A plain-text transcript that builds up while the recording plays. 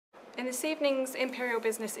In this evening's Imperial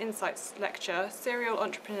Business Insights lecture, serial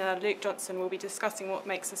entrepreneur Luke Johnson will be discussing what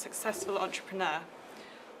makes a successful entrepreneur.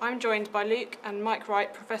 I'm joined by Luke and Mike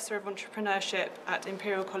Wright, Professor of Entrepreneurship at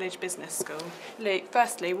Imperial College Business School. Luke,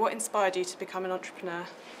 firstly, what inspired you to become an entrepreneur?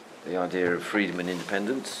 The idea of freedom and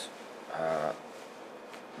independence,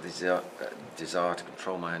 the desire to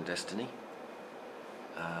control my own destiny,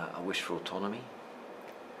 a wish for autonomy,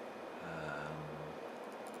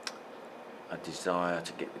 a desire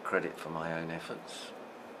to get the credit for my own efforts,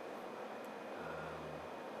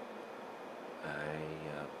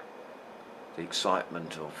 the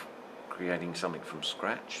excitement of creating something from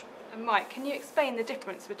scratch. And Mike, can you explain the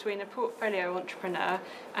difference between a portfolio entrepreneur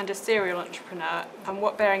and a serial entrepreneur and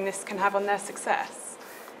what bearing this can have on their success?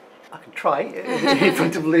 I can try in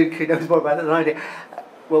front of Luke, who knows more about it than I do.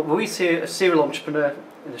 Well, we see a serial entrepreneur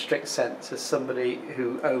in a strict sense as somebody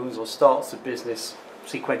who owns or starts a business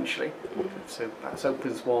sequentially. So perhaps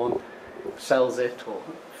opens one, sells it, or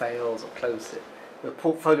fails, or closes it. The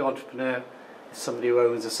portfolio entrepreneur is somebody who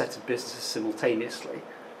owns a set of businesses simultaneously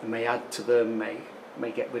and may add to them,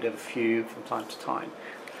 may get rid of a few from time to time.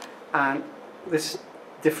 And this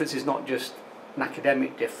difference is not just an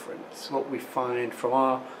academic difference. What we find from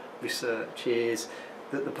our research is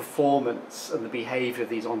that the performance and the behaviour of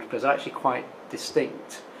these entrepreneurs are actually quite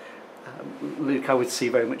distinct. Luke, I would see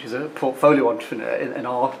very much as a portfolio entrepreneur in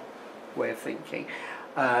our way of thinking.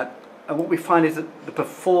 And what we find is that the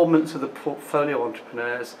performance of the portfolio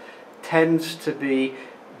entrepreneurs tends to be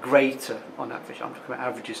greater on average. I'm talking about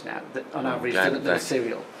averages now, on average than a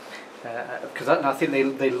serial. Because I think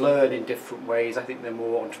they learn in different ways. I think they're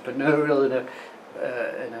more entrepreneurial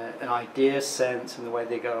in an idea sense in the way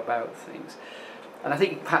they go about things. And I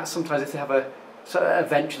think perhaps sometimes if they have a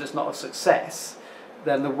venture that's not a success,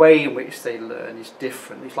 then the way in which they learn is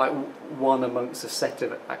different. It's like one amongst a set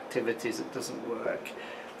of activities that doesn't work,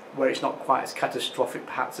 where it's not quite as catastrophic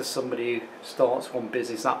perhaps as somebody who starts one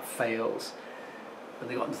business that fails and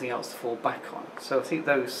they've got nothing else to fall back on. So I think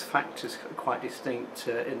those factors are quite distinct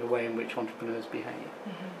in the way in which entrepreneurs behave.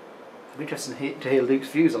 Mm-hmm. I'm interested to hear Luke's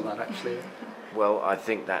views on that, actually. Well, I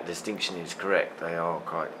think that distinction is correct. They are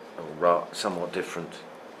quite somewhat different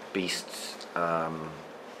beasts.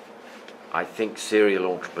 I think serial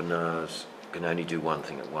entrepreneurs can only do one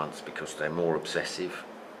thing at once because they're more obsessive.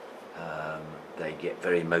 They get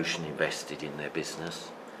very emotionally invested in their business,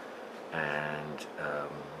 and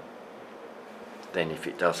then if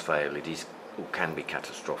it does fail, it is or can be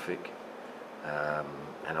catastrophic.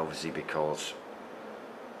 And obviously, because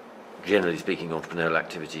generally speaking, entrepreneurial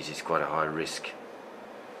activities is quite a high risk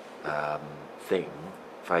thing.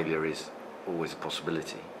 Failure is always a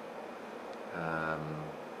possibility.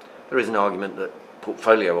 There is an argument that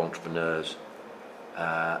portfolio entrepreneurs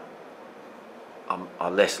are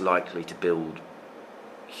less likely to build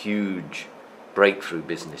huge breakthrough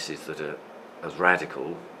businesses that are as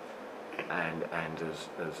radical and as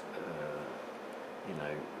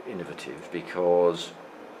innovative, because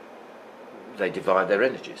they divide their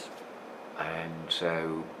energies, and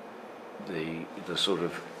so the sort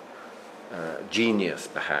of genius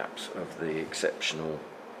perhaps of the exceptional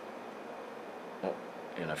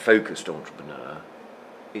focused entrepreneur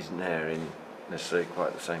isn't there in necessarily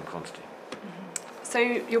quite the same quantity. Mm-hmm. So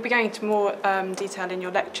you'll be going into more detail in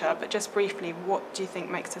your lecture, but just briefly, what do you think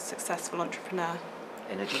makes a successful entrepreneur?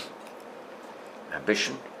 Energy,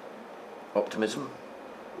 ambition, optimism,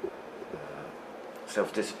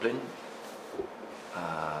 self-discipline,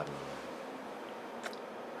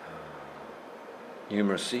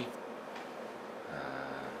 numeracy,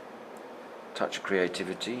 touch of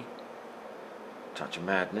creativity, touch of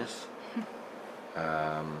madness,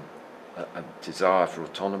 a desire for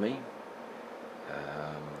autonomy,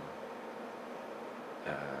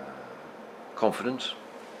 confidence,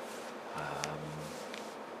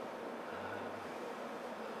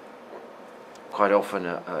 quite often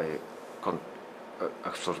a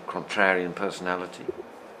sort of contrarian personality,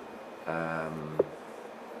 a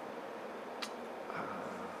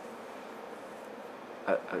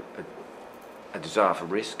desire for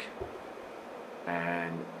risk,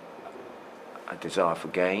 and a desire for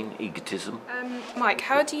gain, egotism. Mike,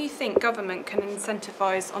 how do you think government can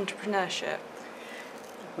incentivise entrepreneurship?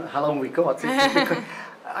 How long have we got?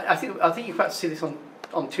 I think you perhaps see this on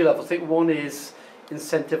two levels. I think one is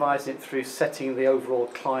incentivising it through setting the overall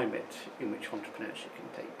climate in which entrepreneurship can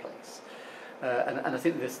take place. And I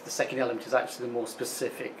think the second element is actually the more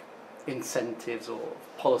specific incentives or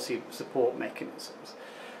policy support mechanisms.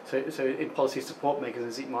 So in policy support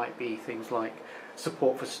mechanisms, it might be things like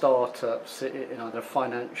support for startups in either a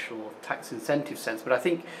financial or tax incentive sense. But I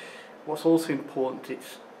think what's also important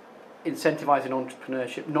is incentivising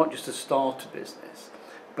entrepreneurship, not just to start a business,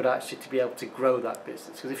 but actually to be able to grow that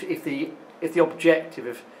business. Because if the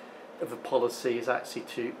objective of a policy is actually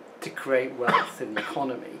to create wealth in the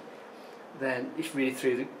economy, then it's really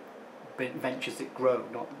through the ventures that grow,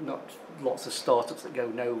 not lots of startups that go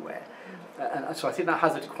nowhere. And so I think that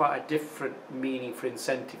has quite a different meaning for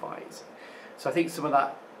incentivising. So I think some of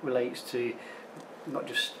that relates to not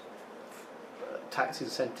just tax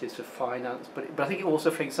incentives for finance, but I think it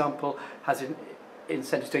also, for example, has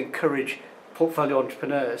incentives to encourage portfolio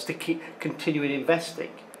entrepreneurs to keep continuing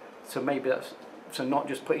investing. So maybe that's not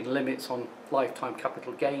just putting limits on lifetime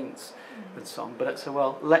capital gains and so on, but so,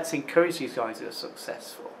 well, let's encourage these guys who are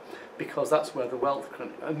successful, because that's where the wealth can.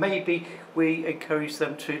 And maybe we encourage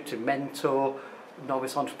them to mentor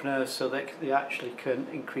novice entrepreneurs so that they actually can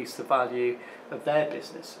increase the value of their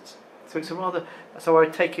businesses. So it's so I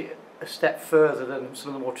take it a step further than some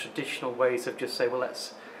of the more traditional ways of just say, well,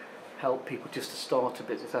 let's help people just to start a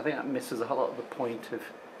business. I think that misses a lot of the point of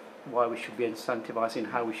why we should be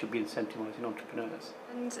incentivising, how we should be incentivising entrepreneurs.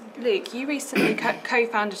 And Luke, you recently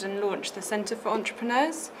co-founded and launched the Centre for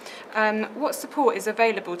Entrepreneurs. What support is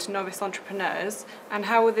available to novice entrepreneurs, and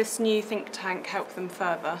how will this new think tank help them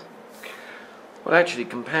further? Well, actually,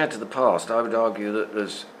 compared to the past, I would argue that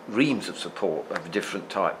there's reams of support of different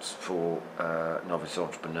types for novice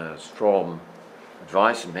entrepreneurs, from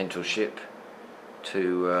advice and mentorship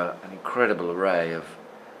to an incredible array of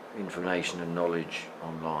information and knowledge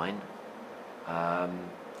online,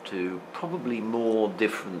 to probably more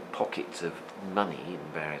different pockets of money in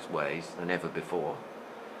various ways than ever before,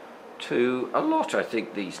 to a lot, I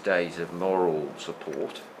think, these days of moral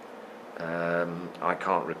support. I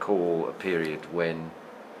can't recall a period when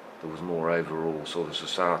there was more overall sort of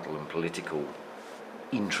societal and political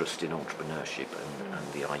interest in entrepreneurship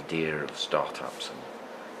and the idea of startups and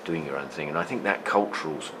doing your own thing. And I think that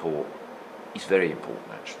cultural support is very important,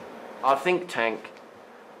 actually. Our think tank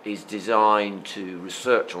is designed to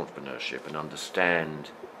research entrepreneurship and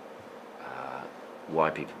understand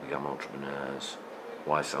why people become entrepreneurs,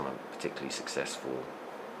 why some are particularly successful,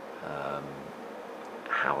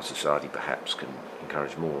 how a society perhaps can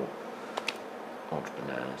encourage more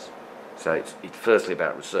entrepreneurs. So it's firstly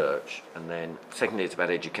about research, and then secondly it's about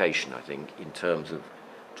education, I think, in terms of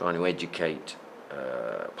trying to educate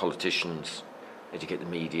politicians, educate the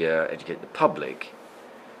media, educate the public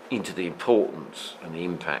into the importance and the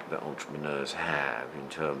impact that entrepreneurs have in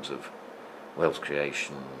terms of wealth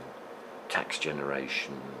creation, tax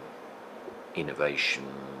generation, innovation,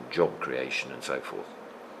 job creation, and so forth.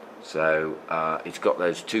 So it's got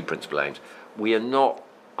those two principal aims.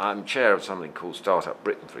 I'm chair of something called Startup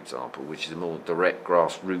Britain, for example, which is a more direct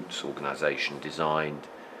grassroots organisation designed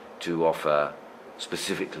to offer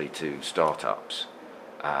specifically to startups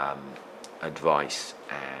advice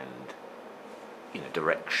and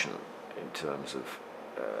direction in terms of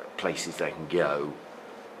places they can go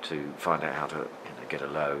to find out how to get a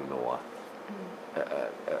loan or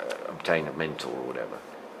obtain a mentor or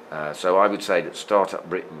whatever. So I would say that Startup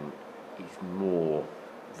Britain is more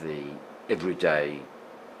the everyday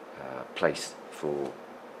place for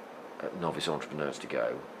novice entrepreneurs to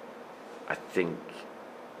go. I think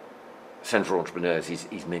Centre for Entrepreneurs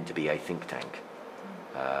is meant to be a think tank,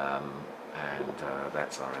 and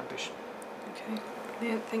that's our ambition. Okay,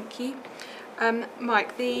 brilliant, thank you.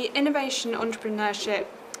 Mike, the Innovation, Entrepreneurship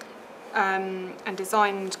and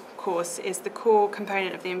Design course is the core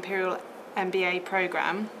component of the Imperial MBA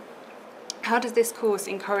programme. How does this course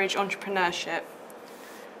encourage entrepreneurship?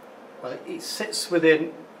 Well, it sits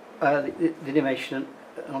within the Innovation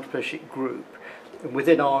and Entrepreneurship group. And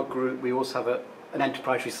within our group, we also have an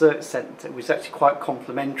enterprise research centre, which is actually quite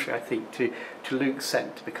complementary, I think, to Luke's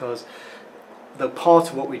centre, because the part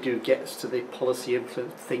of what we do gets to the policy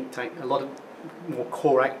influence think tank. A lot of more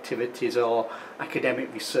core activities are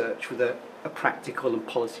academic research with a practical and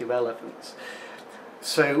policy relevance.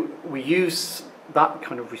 So we use that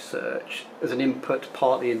kind of research as an input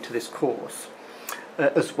partly into this course,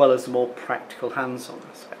 as well as the more practical hands-on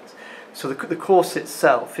aspects. So the course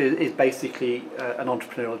itself is basically an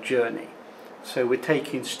entrepreneurial journey. So we're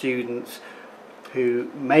taking students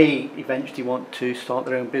who may eventually want to start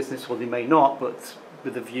their own business, or they may not, but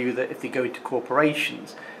with the view that if they go into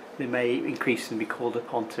corporations, they may increasingly be called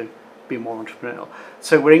upon to be more entrepreneurial.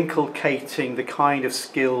 So we're inculcating the kind of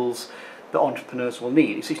skills that entrepreneurs will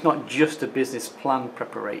need. It's not just a business plan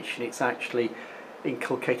preparation, it's actually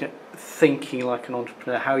inculcating thinking like an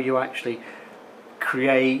entrepreneur, how you actually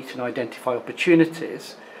create and identify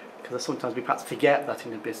opportunities, because sometimes we perhaps forget that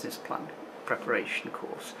in a business plan preparation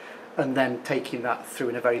course, and then taking that through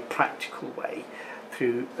in a very practical way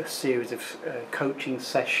through a series of coaching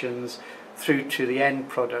sessions through to the end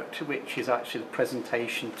product, which is actually the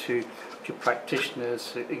presentation to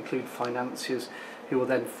practitioners, who include financiers, who will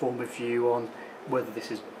then form a view on whether this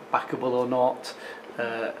is backable or not.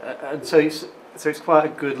 And so it's quite a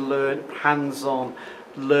good hands-on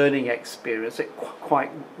learning experience. It quite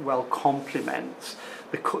well complements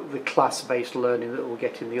the class-based learning that we'll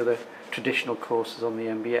get in the other traditional courses on the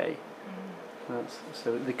MBA.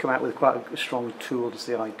 So they come out with quite a strong tool, is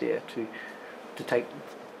the idea, to take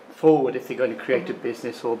forward if they're going to create a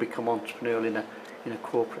business or become entrepreneurial in a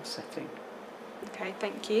corporate setting. Okay,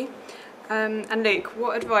 thank you. And Luke,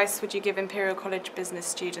 what advice would you give Imperial College business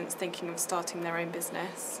students thinking of starting their own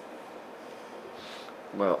business?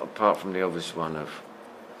 Well, apart from the obvious one of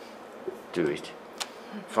do it,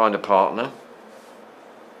 find a partner,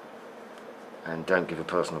 and don't give a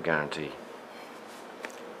personal guarantee.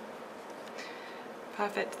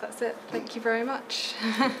 Perfect, that's it. Thank you very much.